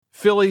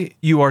Philly,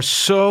 you are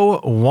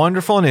so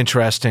wonderful and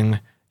interesting.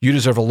 You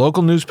deserve a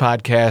local news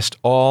podcast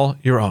all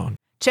your own.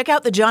 Check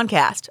out the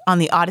Johncast on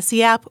the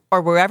Odyssey app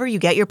or wherever you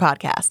get your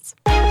podcasts.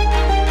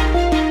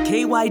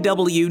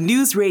 KYW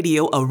News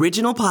Radio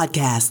original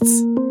podcasts.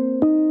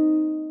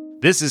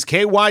 This is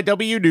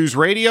KYW News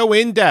Radio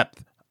In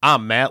Depth.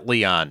 I'm Matt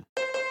Leon.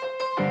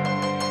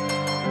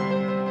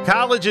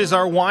 Colleges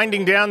are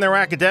winding down their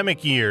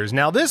academic years.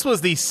 Now, this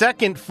was the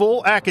second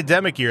full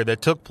academic year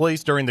that took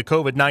place during the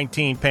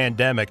COVID-19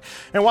 pandemic.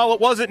 And while it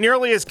wasn't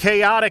nearly as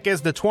chaotic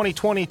as the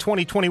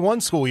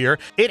 2020-2021 school year,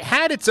 it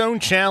had its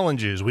own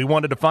challenges. We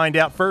wanted to find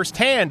out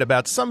firsthand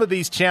about some of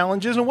these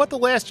challenges and what the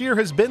last year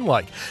has been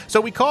like. So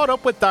we caught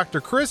up with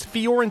Dr. Chris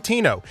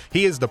Fiorentino.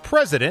 He is the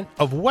president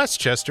of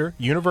Westchester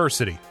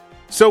University.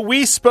 So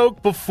we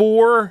spoke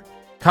before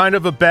kind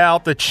of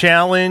about the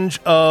challenge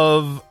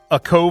of a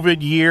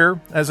COVID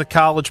year as a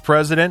college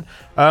president.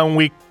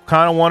 We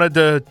kind of wanted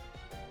to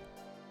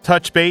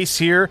touch base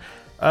here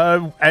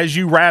as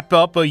you wrap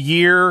up a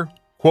year,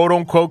 quote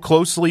unquote,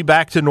 closely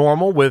back to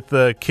normal with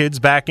kids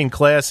back in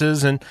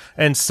classes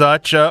and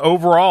such.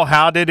 Overall,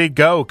 how did it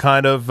go?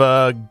 Kind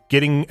of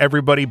getting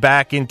everybody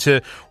back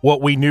into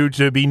what we knew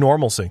to be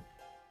normalcy.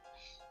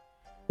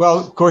 Well,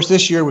 of course,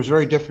 this year was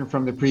very different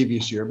from the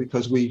previous year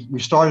because we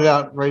started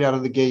out right out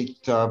of the gate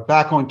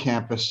back on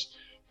campus,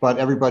 but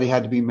everybody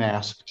had to be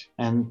masked.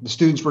 And the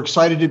students were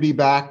excited to be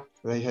back.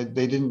 They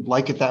didn't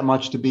like it that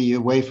much to be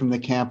away from the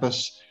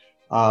campus.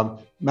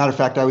 Matter of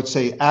fact, I would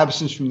say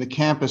absence from the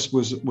campus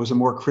was a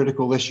more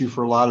critical issue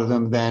for a lot of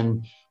them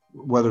than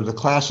whether the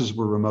classes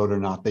were remote or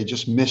not. They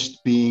just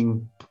missed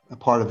being a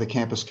part of the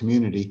campus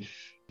community.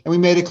 And we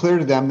made it clear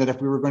to them that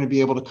if we were going to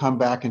be able to come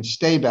back and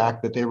stay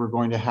back, that they were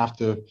going to have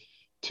to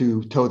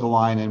toe the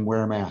line and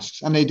wear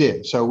masks. And they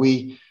did. So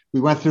we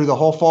went through the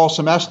whole fall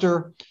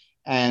semester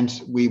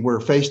and we were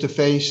face to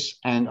face.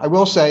 And I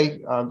will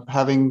say,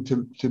 having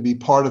to be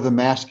part of the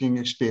masking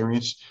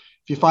experience,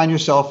 if you find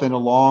yourself in a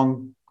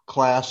long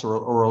class or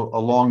a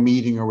long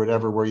meeting or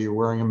whatever where you're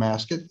wearing a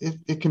mask,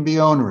 it can be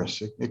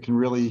onerous. It can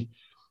really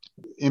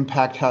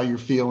impact how you're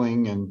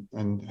feeling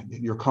and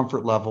your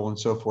comfort level and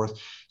so forth.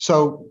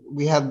 So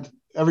we had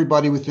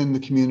everybody within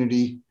the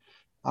community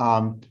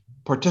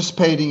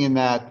participating in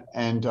that,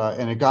 and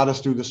it got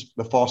us through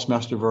the fall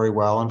semester very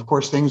well. And of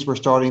course, things were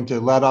starting to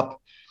let up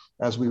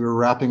as we were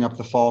wrapping up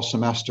the fall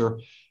semester.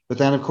 But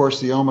then, of course,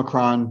 the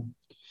Omicron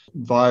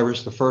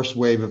virus, the first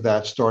wave of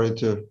that, started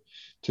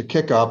to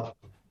kick up.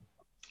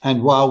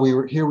 And while we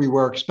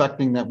were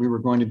expecting that we were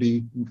going to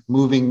be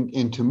moving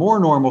into more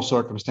normal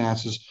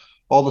circumstances,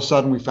 all of a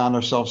sudden we found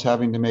ourselves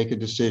having to make a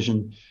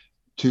decision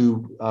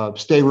to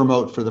stay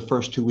remote for the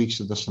first 2 weeks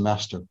of the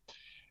semester.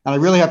 And I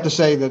really have to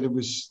say that it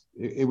was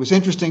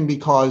interesting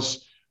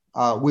because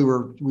we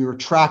were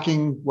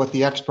tracking what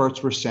the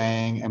experts were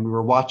saying, and we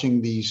were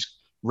watching these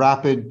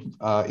rapid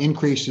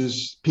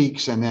increases,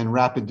 peaks, and then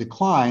rapid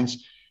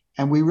declines.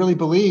 And we really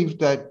believed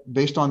that,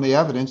 based on the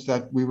evidence,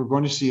 that we were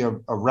going to see a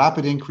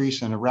rapid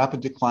increase and a rapid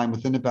decline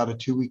within about a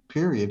 2-week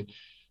period.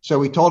 So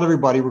we told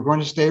everybody we're going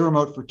to stay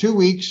remote for 2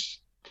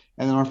 weeks,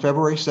 and then on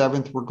February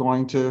 7th we're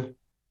going to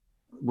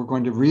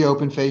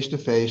reopen face to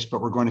face, but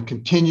we're going to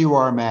continue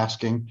our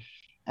masking.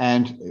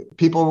 And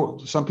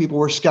some people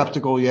were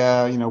skeptical.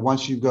 Yeah,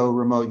 once you go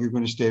remote, you're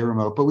going to stay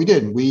remote. But we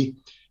didn't. We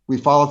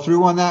followed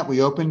through on that.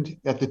 We opened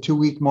at the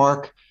 2-week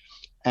mark,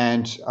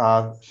 and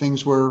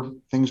things were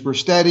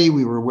steady.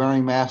 We were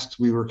wearing masks.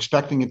 We were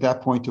expecting at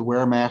that point to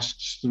wear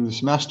masks through the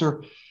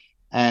semester,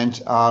 and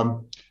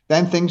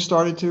then things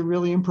started to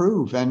really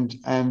improve. And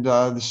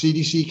the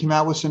CDC came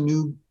out with some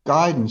new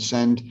guidance.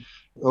 And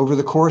over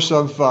the course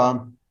of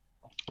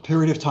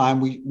period of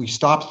time, we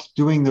stopped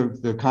doing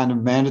the kind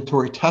of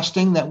mandatory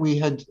testing that we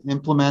had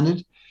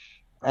implemented.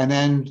 And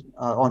then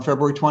on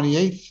February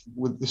 28th,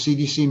 the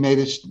CDC made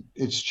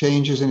its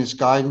changes and its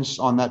guidance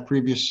on that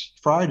previous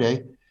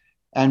Friday.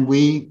 And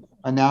we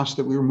announced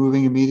that we were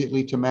moving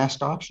immediately to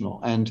mask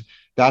optional. And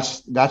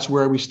that's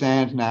where we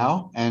stand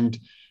now. And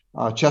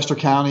Chester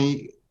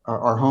County,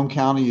 our home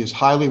county, is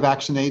highly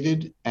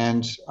vaccinated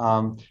and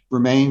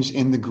remains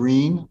in the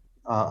green.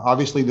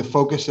 Obviously, the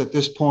focus at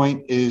this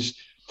point is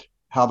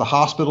how the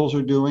hospitals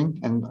are doing,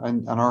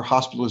 and our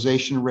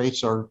hospitalization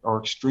rates are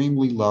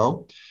extremely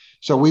low.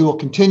 So we will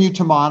continue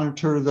to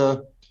monitor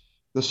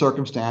the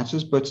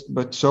circumstances,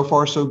 but so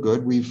far so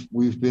good.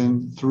 We've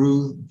been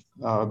through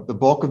the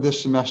bulk of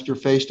this semester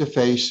face to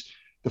face,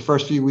 the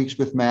first few weeks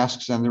with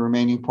masks, and the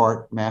remaining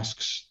part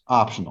masks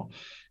optional.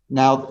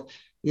 Now,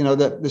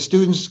 the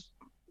students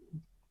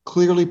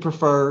clearly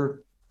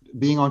prefer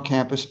being on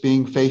campus,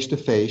 being face to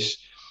face,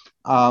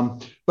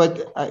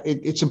 but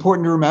it's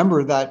important to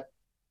remember that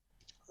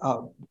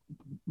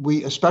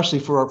we, especially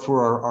for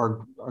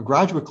our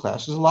graduate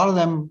classes, a lot of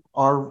them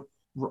are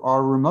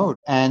remote.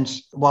 And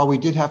while we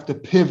did have to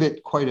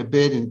pivot quite a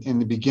bit in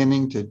the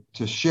beginning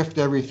to shift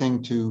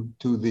everything to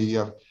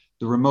the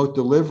remote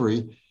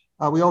delivery,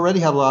 we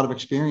already had a lot of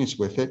experience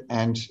with it,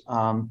 and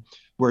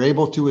we're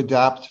able to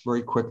adapt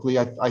very quickly.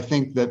 I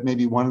think that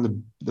maybe one of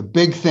the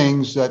big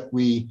things that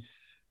we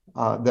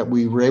that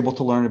we were able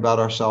to learn about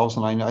ourselves.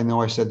 And I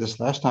know I said this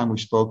last time we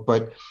spoke,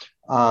 but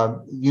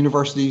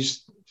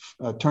universities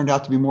turned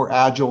out to be more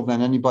agile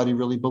than anybody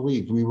really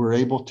believed. We were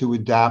able to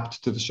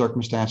adapt to the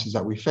circumstances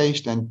that we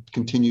faced and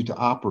continue to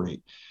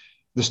operate.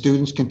 The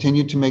students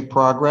continued to make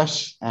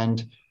progress,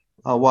 and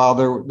while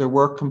there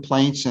were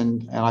complaints,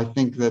 and I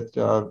think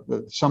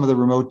that some of the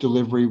remote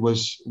delivery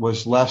was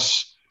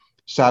less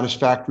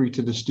satisfactory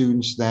to the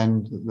students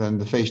than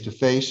the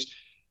face-to-face,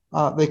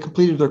 they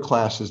completed their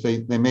classes.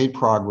 They made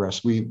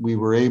progress. We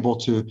were able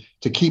to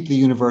keep the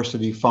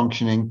university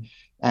functioning,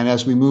 and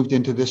as we moved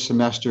into this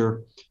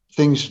semester,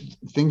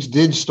 things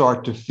did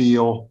start to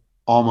feel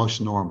almost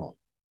normal.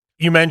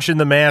 You mentioned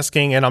the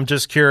masking, and I'm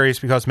just curious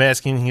because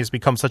masking has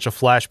become such a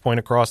flashpoint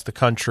across the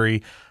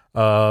country.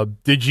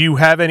 Did you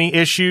have any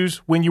issues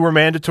when you were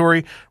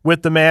mandatory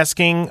with the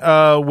masking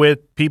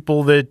with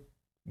people that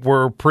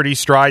were pretty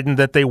strident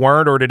that they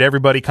weren't, or did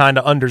everybody kind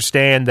of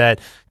understand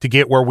that to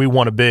get where we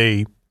want to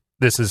be,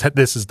 this is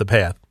the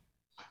path?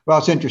 Well,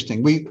 it's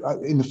interesting. We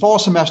in the fall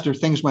semester,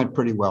 things went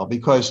pretty well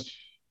because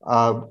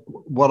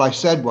what I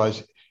said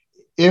was,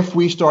 if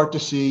we start to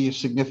see a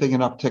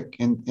significant uptick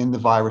in the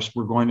virus,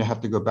 we're going to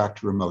have to go back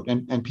to remote.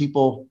 And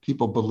people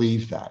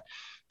believe that.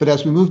 But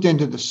as we moved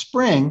into the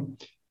spring,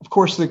 of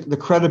course, the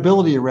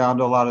credibility around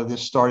a lot of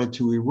this started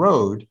to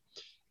erode.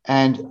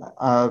 And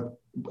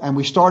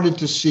we started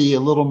to see a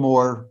little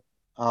more,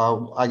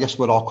 I guess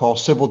what I'll call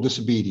civil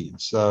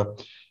disobedience.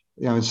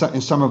 In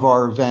some of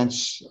our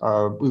events,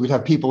 we would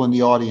have people in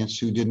the audience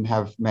who didn't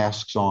have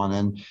masks on.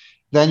 And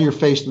then you're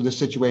faced with a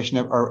situation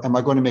of, am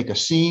I going to make a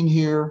scene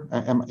here?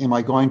 Am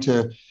I going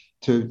to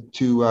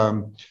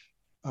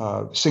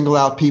single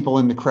out people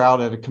in the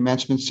crowd at a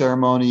commencement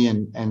ceremony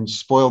and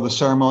spoil the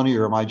ceremony,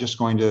 or am I just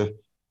going to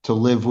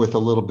live with a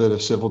little bit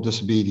of civil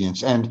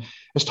disobedience? And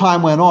as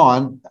time went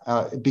on,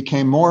 it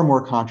became more and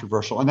more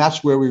controversial. And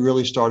that's where we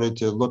really started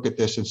to look at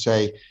this and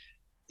say,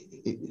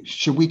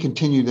 should we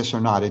continue this or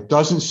not? It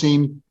doesn't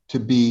seem to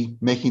be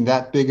making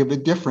that big of a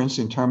difference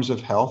in terms of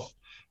health.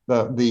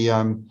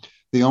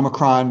 The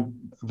Omicron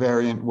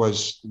variant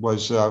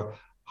was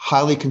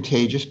highly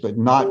contagious, but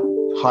not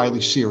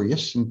highly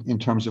serious in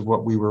terms of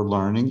what we were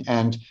learning.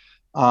 And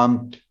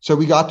so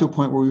we got to a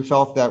point where we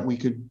felt that we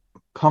could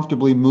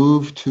comfortably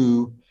move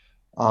to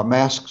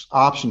masks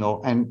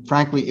optional. And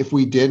frankly, if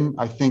we didn't,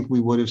 I think we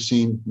would have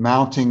seen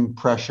mounting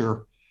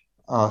pressure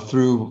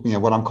through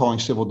what I'm calling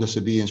civil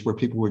disobedience, where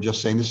people were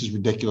just saying, this is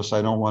ridiculous.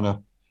 I don't want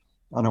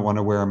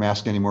to wear a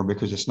mask anymore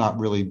because it's not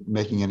really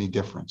making any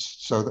difference.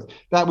 So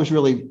that was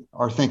really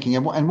our thinking.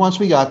 And once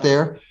we got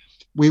there,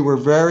 we were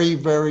very,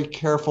 very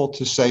careful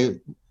to say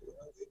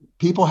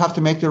people have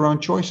to make their own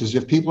choices.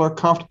 If people are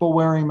comfortable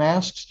wearing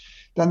masks,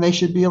 then they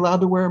should be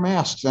allowed to wear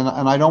masks. And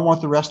I don't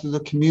want the rest of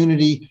the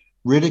community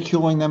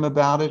ridiculing them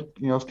about it.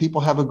 If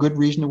people have a good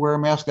reason to wear a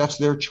mask, that's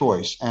their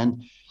choice.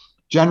 And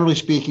generally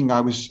speaking,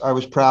 I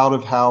was proud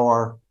of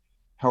how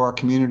our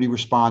community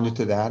responded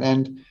to that.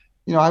 And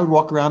I would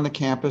walk around the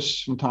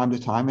campus from time to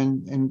time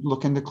and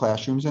look into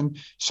classrooms, and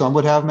some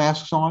would have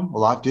masks on, a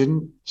lot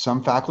didn't.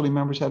 Some faculty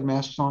members had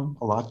masks on,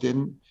 a lot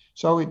didn't.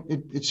 So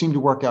it seemed to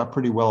work out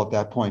pretty well at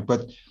that point.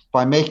 But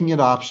by making it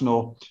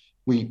optional,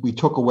 we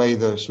took away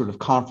the sort of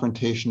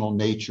confrontational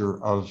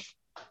nature of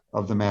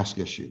the mask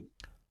issue.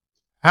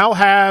 How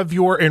have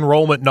your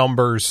enrollment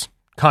numbers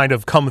kind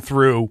of come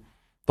through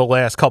the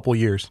last couple of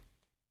years?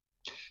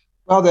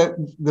 Well,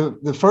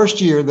 the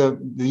first year, the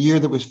year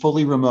that was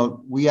fully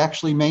remote, we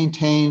actually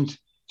maintained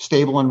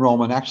stable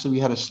enrollment. Actually, we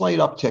had a slight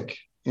uptick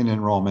in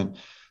enrollment.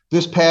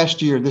 This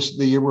past year,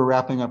 the year we're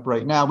wrapping up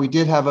right now, we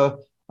did have a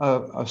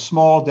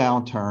small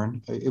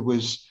downturn. It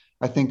was,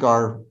 I think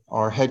our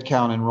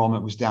headcount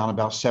enrollment was down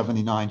about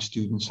 79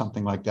 students,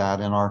 something like that.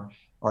 And our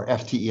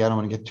FTE, I don't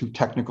want to get too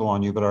technical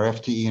on you, but our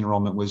FTE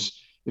enrollment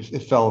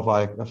it fell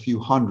by a few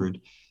hundred.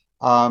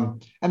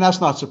 And that's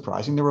not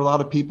surprising. There were a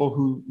lot of people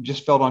who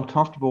just felt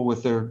uncomfortable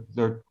with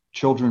their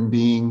children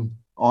being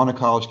on a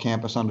college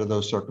campus under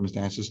those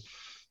circumstances.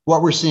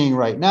 What we're seeing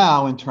right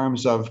now in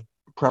terms of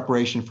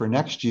preparation for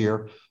next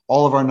year,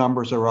 all of our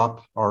numbers are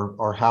up,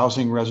 our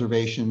housing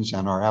reservations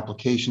and our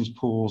applications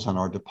pools and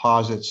our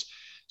deposits.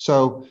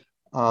 So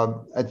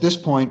at this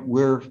point,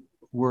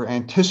 we're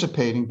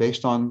anticipating,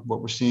 based on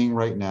what we're seeing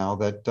right now,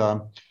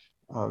 that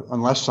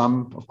unless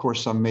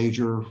some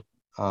major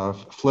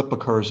flip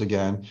occurs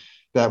again,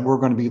 that we're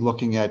going to be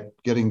looking at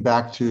getting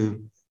back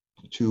to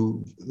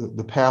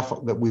the path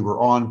that we were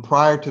on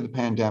prior to the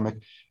pandemic,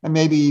 and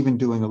maybe even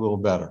doing a little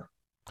better.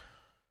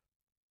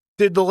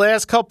 Did the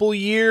last couple of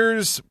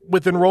years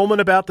with enrollment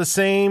about the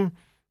same,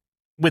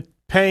 with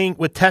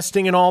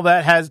testing and all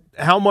that,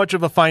 how much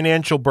of a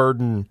financial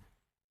burden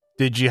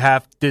did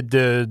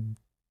the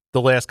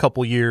last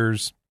couple of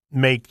years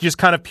make, just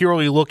kind of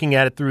purely looking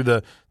at it through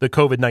the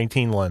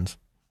COVID-19 lens?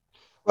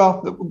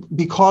 Well,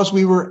 because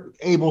we were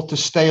able to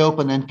stay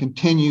open and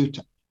continue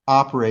to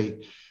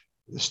operate,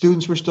 the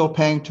students were still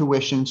paying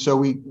tuition, so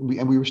we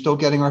were still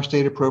getting our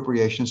state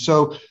appropriations.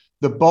 So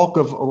the bulk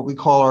of what we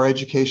call our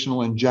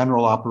educational and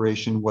general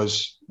operation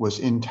was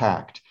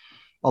intact.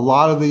 A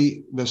lot of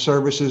the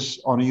services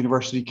on a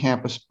university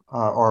campus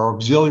are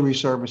auxiliary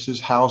services,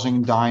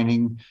 housing,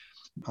 dining,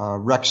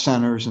 rec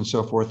centers, and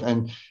so forth.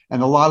 And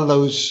a lot of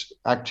those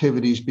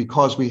activities,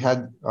 because we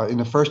had in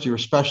the first year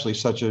especially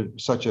such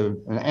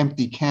an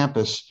empty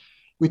campus,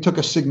 we took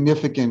a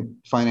significant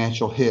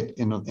financial hit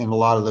in a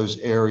lot of those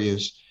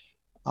areas.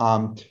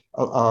 About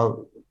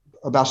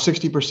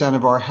 60%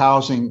 of our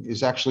housing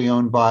is actually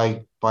owned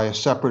by a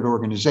separate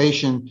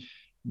organization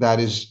that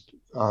is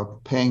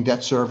paying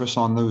debt service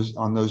on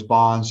those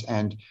bonds,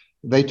 and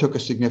they took a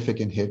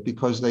significant hit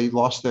because they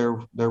lost their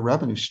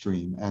revenue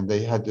stream and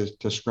they had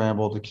to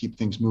scramble to keep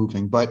things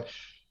moving. But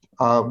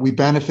we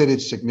benefited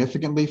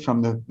significantly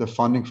from the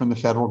funding from the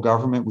federal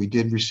government. We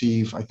did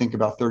receive, I think,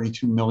 about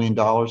 $32 million,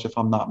 if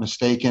I'm not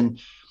mistaken.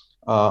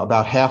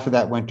 About half of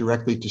that went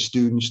directly to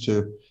students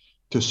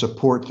to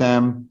support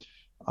them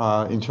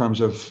in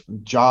terms of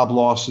job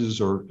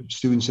losses or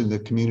students in the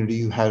community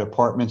who had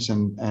apartments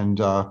and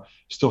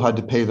still had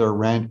to pay their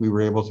rent. We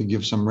were able to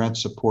give some rent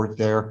support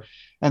there.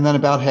 And then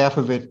about half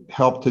of it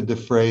helped to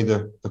defray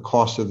the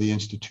cost of the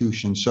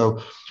institution.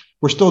 So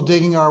we're still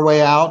digging our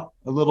way out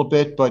a little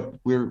bit, but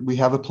we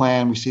have a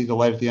plan. We see the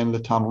light at the end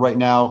of the tunnel. Right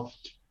now,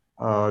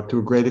 to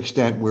a great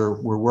extent, we're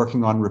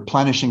working on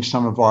replenishing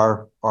some of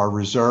our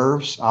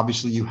reserves.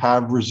 Obviously, you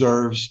have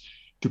reserves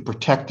to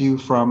protect you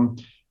from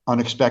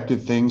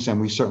unexpected things,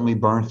 and we certainly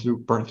burnt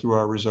through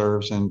our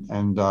reserves,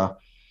 and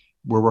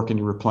we're working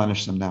to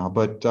replenish them now.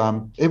 But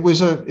it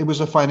was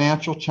a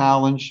financial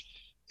challenge.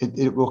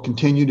 It will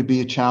continue to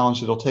be a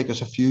challenge. It'll take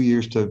us a few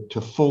years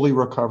to fully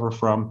recover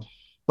from,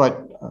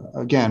 but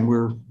again,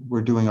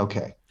 we're doing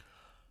okay.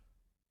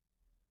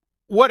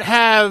 What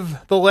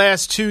have the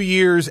last 2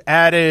 years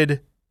added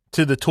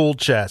to the tool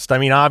chest? I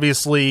mean,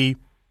 obviously,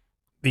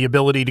 the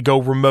ability to go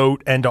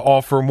remote and to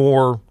offer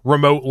more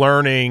remote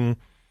learning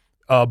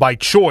by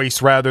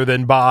choice rather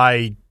than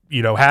by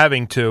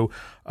having to.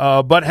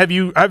 But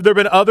have there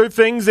been other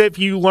things that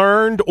you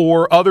learned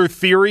or other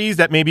theories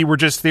that maybe were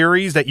just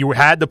theories that you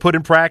had to put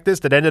in practice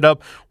that ended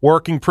up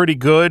working pretty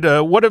good?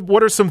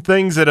 What are some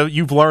things that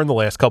you've learned the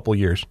last couple of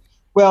years?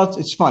 Well,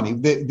 it's funny.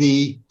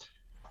 The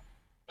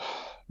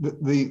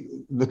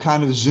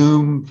kind of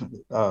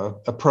Zoom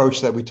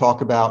approach that we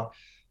talk about,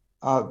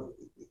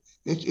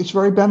 it's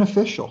very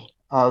beneficial.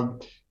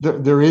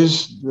 There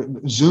is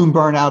Zoom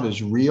burnout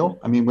is real.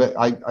 I mean,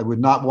 I would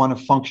not want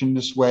to function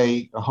this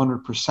way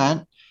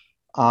 100%.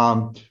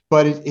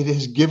 But it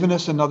has given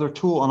us another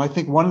tool. And I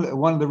think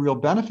one of the real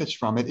benefits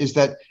from it is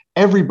that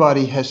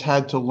everybody has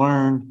had to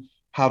learn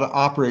how to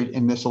operate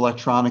in this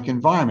electronic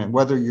environment,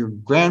 whether you're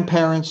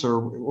grandparents or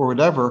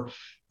whatever.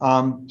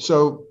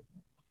 So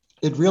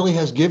it really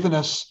has given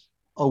us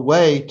a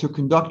way to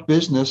conduct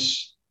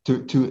business,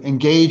 to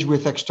engage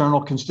with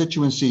external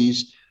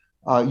constituencies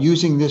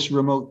using this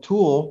remote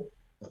tool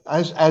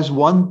as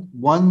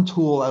one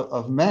tool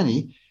of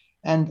many.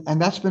 And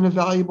that's been a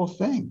valuable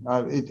thing.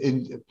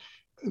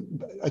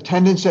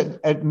 Attendance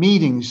at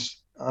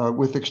meetings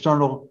with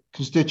external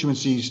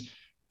constituencies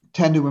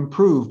tend to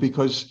improve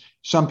because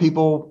some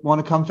people want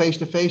to come face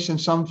to face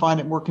and some find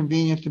it more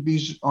convenient to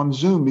be on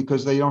Zoom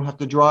because they don't have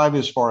to drive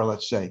as far,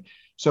 let's say.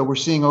 So we're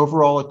seeing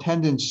overall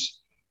attendance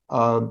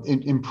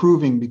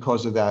improving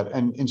because of that.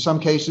 And in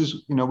some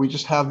cases, we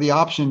just have the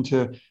option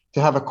to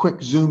have a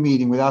quick Zoom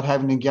meeting without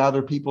having to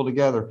gather people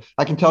together.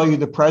 I can tell you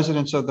the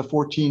presidents of the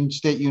 14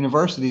 state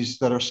universities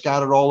that are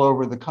scattered all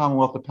over the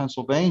Commonwealth of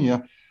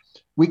Pennsylvania,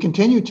 we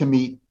continue to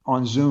meet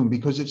on Zoom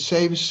because it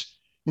saves,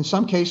 in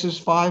some cases,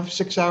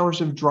 5-6 hours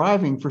of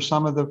driving for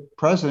some of the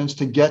presidents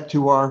to get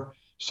to our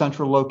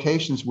central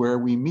locations where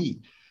we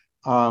meet.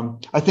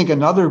 I think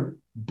another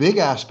big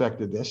aspect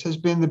of this has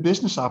been the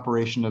business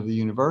operation of the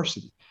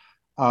university.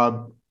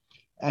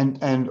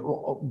 And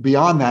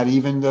beyond that,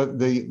 even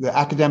the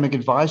academic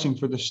advising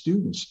for the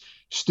students.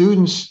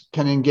 Students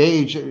can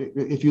engage.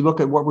 If you look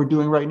at what we're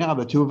doing right now,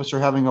 the two of us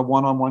are having a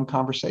one-on-one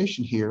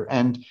conversation here.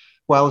 And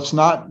while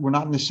we're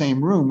not in the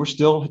same room, we're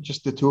still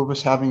just the two of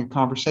us having a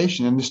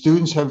conversation. And the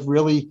students have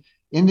really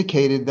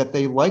indicated that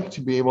they like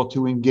to be able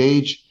to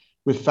engage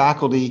with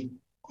faculty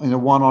in a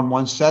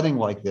one-on-one setting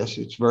like this.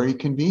 It's very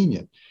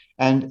convenient.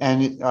 And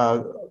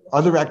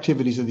other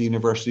activities of the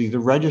university, the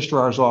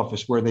registrar's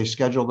office where they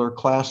schedule their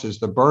classes,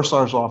 the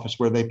bursar's office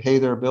where they pay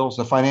their bills,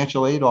 the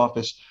financial aid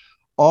office,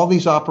 all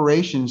these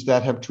operations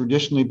that have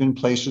traditionally been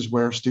places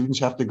where students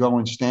have to go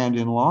and stand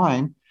in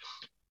line.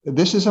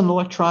 This is an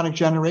electronic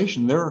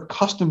generation. They're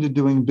accustomed to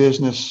doing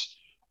business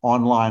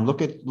online.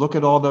 Look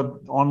at all the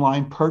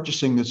online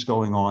purchasing that's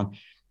going on.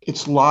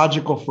 It's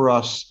logical for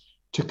us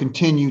to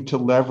continue to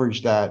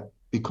leverage that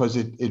because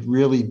it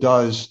really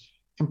does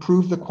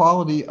improve the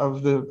quality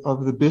of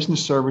the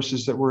business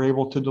services that we're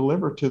able to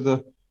deliver to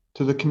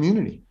the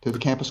community, to the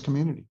campus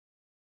community.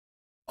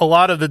 A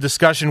lot of the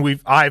discussion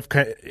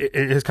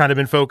it has kind of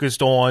been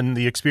focused on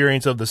the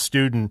experience of the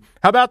student.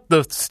 How about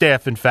the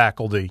staff and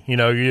faculty?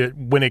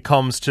 When it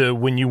comes to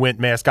when you went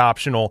mask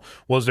optional,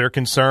 was there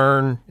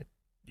concern,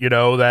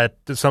 that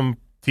some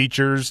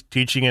teachers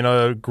teaching in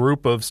a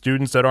group of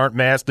students that aren't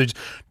masked,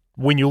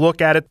 When you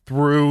look at it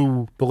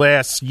through the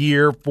last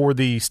year for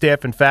the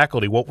staff and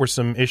faculty, what were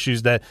some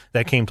issues that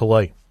came to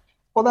light?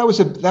 Well, that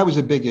was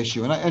a big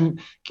issue, and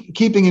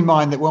keeping in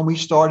mind that when we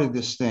started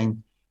this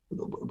thing,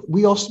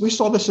 we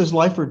saw this as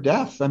life or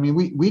death. I mean,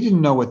 we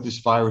didn't know what this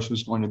virus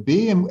was going to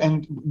be,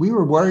 and we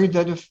were worried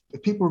that if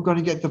people were going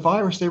to get the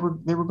virus, they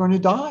were going to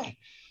die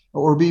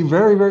or be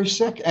very, very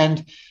sick.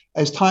 And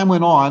as time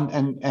went on,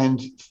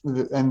 and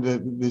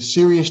the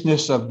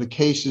seriousness of the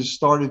cases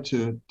started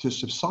to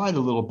subside a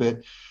little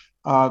bit,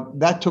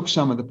 that took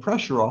some of the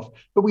pressure off.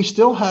 But we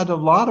still had a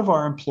lot of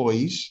our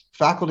employees,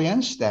 faculty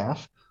and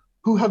staff,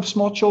 who have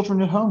small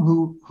children at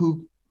home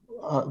who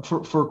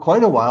for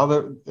quite a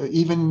while,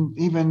 even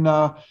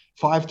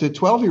 5 to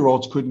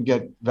 12-year-olds couldn't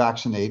get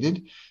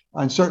vaccinated.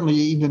 And certainly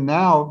even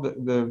now,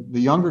 the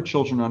younger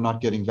children are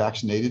not getting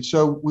vaccinated.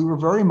 So we were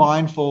very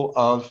mindful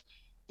of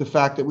the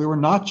fact that we were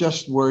not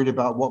just worried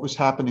about what was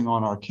happening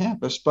on our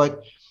campus,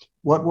 but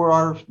what were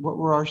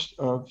our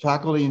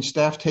faculty and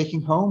staff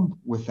taking home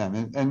with them,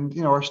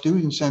 and our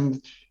students,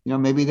 and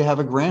maybe they have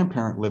a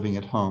grandparent living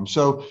at home.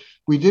 So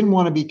we didn't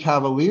want to be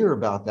cavalier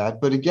about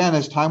that. But again,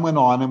 as time went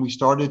on and we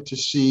started to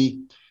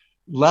see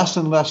less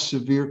and less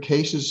severe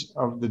cases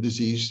of the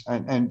disease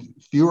and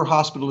fewer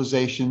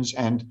hospitalizations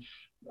and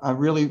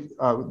really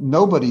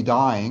nobody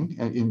dying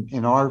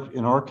in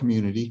our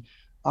community,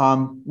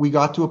 we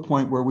got to a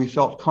point where we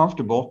felt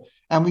comfortable.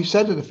 And we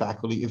said to the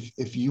faculty,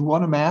 if you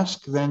want a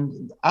mask,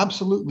 then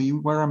absolutely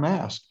you wear a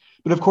mask.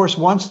 But of course,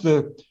 once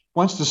the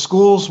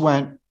schools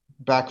went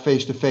back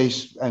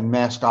face-to-face and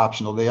mask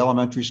optional, the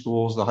elementary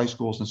schools, the high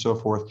schools, and so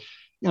forth,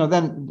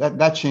 then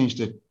that changed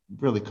it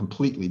really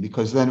completely,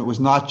 because then it was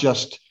not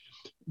just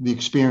the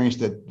experience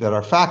that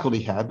our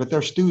faculty had, but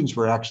their students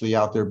were actually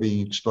out there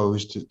being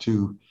exposed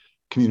to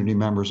community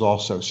members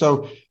also.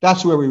 So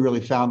that's where we really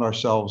found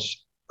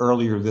ourselves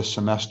earlier this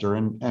semester.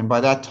 And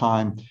by that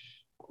time,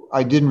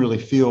 I didn't really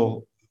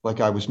feel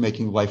like I was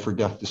making life or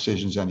death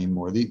decisions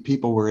anymore. The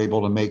people were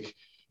able to make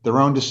their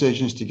own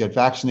decisions to get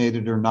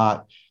vaccinated or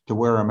not, to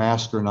wear a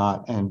mask or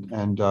not.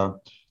 And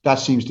that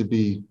seems to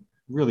be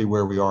really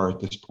where we are at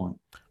this point.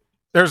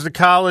 There's the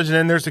college, and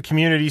then there's the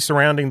community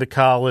surrounding the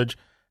college.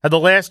 Have the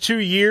last 2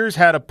 years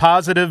had a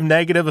positive,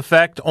 negative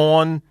effect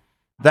on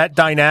that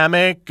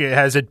dynamic?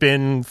 Has it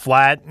been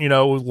flat?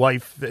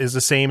 Life is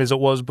the same as it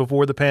was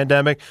before the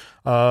pandemic.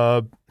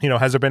 Has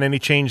there been any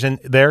change in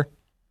there?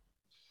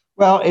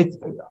 Well,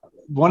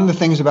 one of the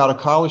things about a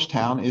college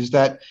town is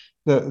that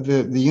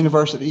the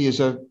university is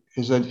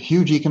a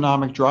huge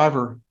economic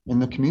driver in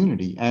the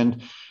community,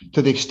 and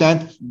to the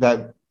extent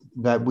that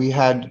we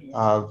had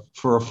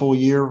for a full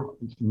year,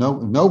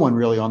 no one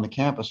really on the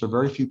campus, or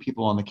very few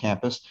people on the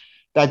campus,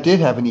 that did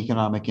have an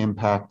economic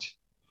impact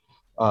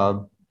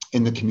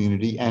in the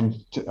community.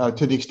 And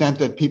to the extent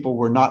that people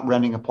were not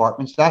renting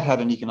apartments, that had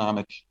an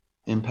economic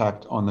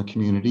impact on the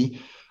community.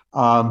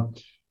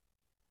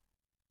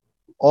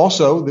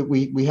 Also, that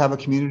we have a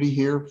community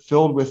here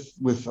filled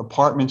with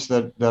apartments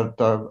that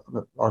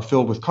are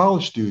filled with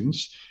college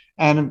students,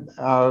 and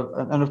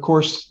of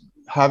course,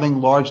 having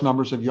large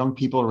numbers of young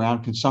people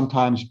around can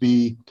sometimes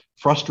be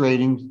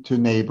frustrating to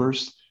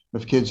neighbors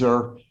if kids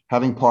are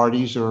having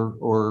parties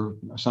or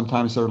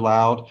sometimes they're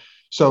loud.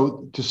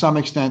 So to some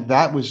extent,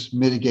 that was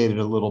mitigated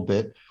a little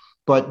bit.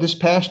 But this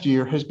past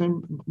year has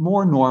been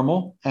more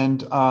normal,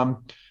 and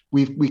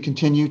we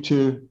continue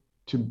to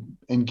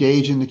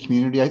engage in the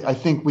community. I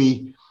think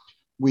we've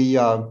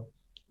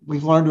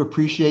learned to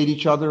appreciate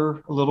each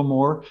other a little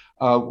more.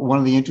 One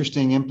of the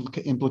interesting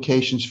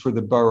implications for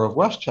the borough of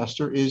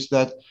Westchester is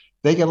that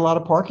they get a lot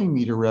of parking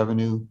meter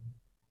revenue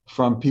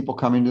from people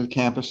coming to the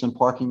campus and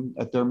parking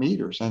at their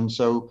meters, and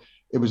so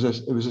it was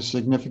a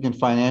significant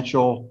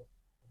financial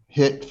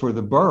hit for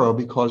the borough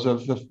because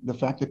of the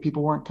fact that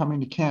people weren't coming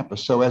to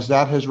campus. So as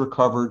that has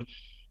recovered,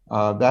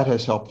 that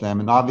has helped them,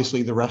 and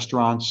obviously the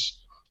restaurants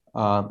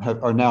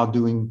are now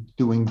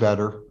doing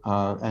better.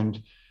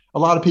 And a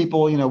lot of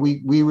people,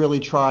 we really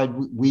tried.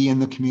 We in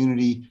the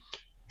community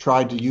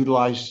tried to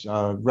utilize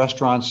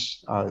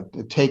restaurants,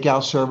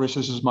 takeout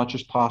services as much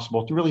as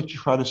possible to really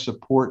try to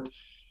support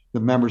the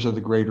members of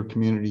the greater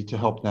community to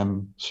help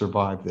them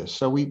survive this.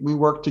 So we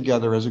worked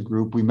together as a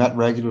group. We met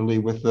regularly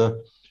with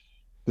the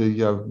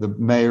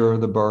mayor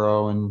of the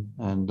borough,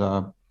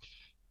 and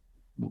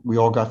we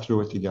all got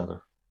through it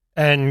together.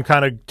 And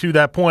kind of to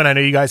that point, I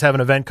know you guys have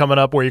an event coming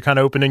up where you're kind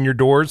of opening your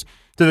doors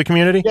to the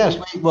community. Yes,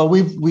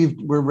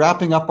 we're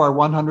wrapping up our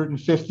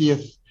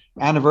 150th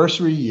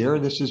anniversary year.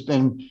 It's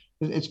been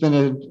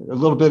a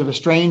little bit of a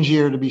strange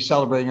year to be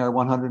celebrating our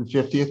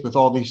 150th with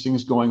all these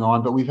things going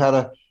on, but we've had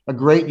a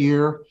great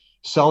year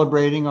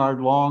celebrating our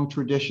long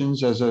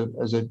traditions as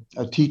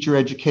a teacher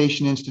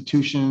education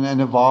institution and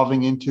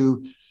evolving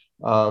into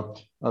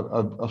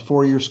a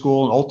four-year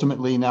school, and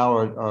ultimately now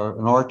an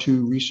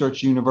R2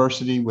 research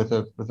university with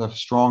a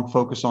strong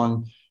focus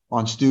on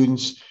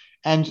students.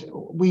 And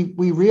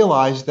we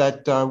realize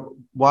that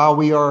while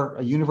we are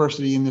a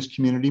university in this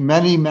community,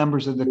 many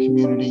members of the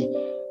community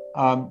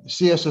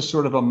see us as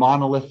sort of a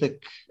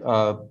monolithic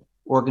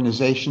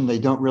organization. They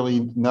don't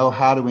really know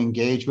how to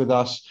engage with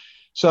us.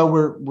 So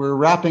we're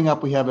wrapping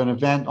up. We have an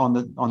event on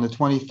the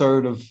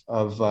 23rd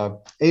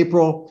of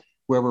April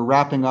where we're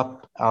wrapping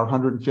up our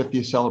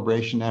 150th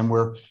celebration, and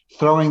we're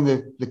throwing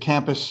the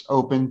campus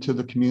open to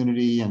the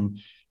community and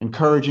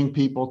encouraging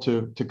people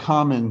to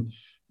come and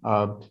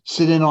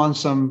sit in on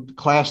some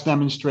class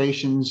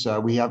demonstrations.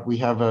 We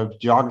have a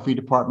geography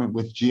department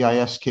with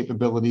GIS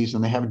capabilities,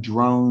 and they have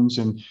drones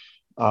and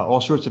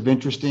all sorts of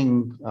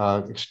interesting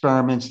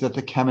experiments that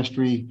the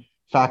chemistry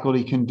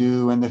faculty can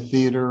do, and the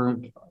theater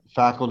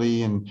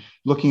faculty, and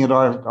looking at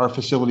our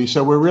facilities.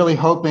 So we're really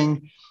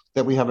hoping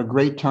that we have a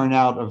great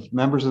turnout of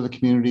members of the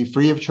community,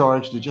 free of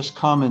charge, to just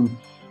come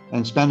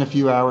and spend a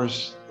few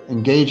hours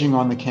engaging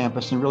on the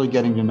campus and really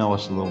getting to know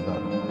us a little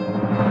better.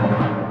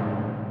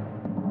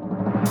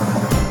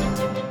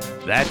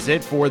 That's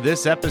it for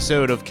this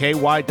episode of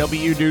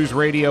KYW News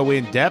Radio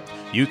In Depth.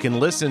 You can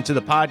listen to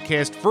the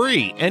podcast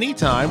free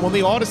anytime on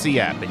the Odyssey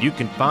app, and you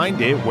can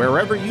find it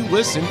wherever you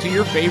listen to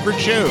your favorite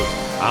shows.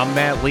 I'm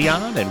Matt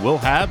Leon, and we'll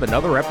have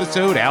another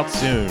episode out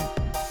soon.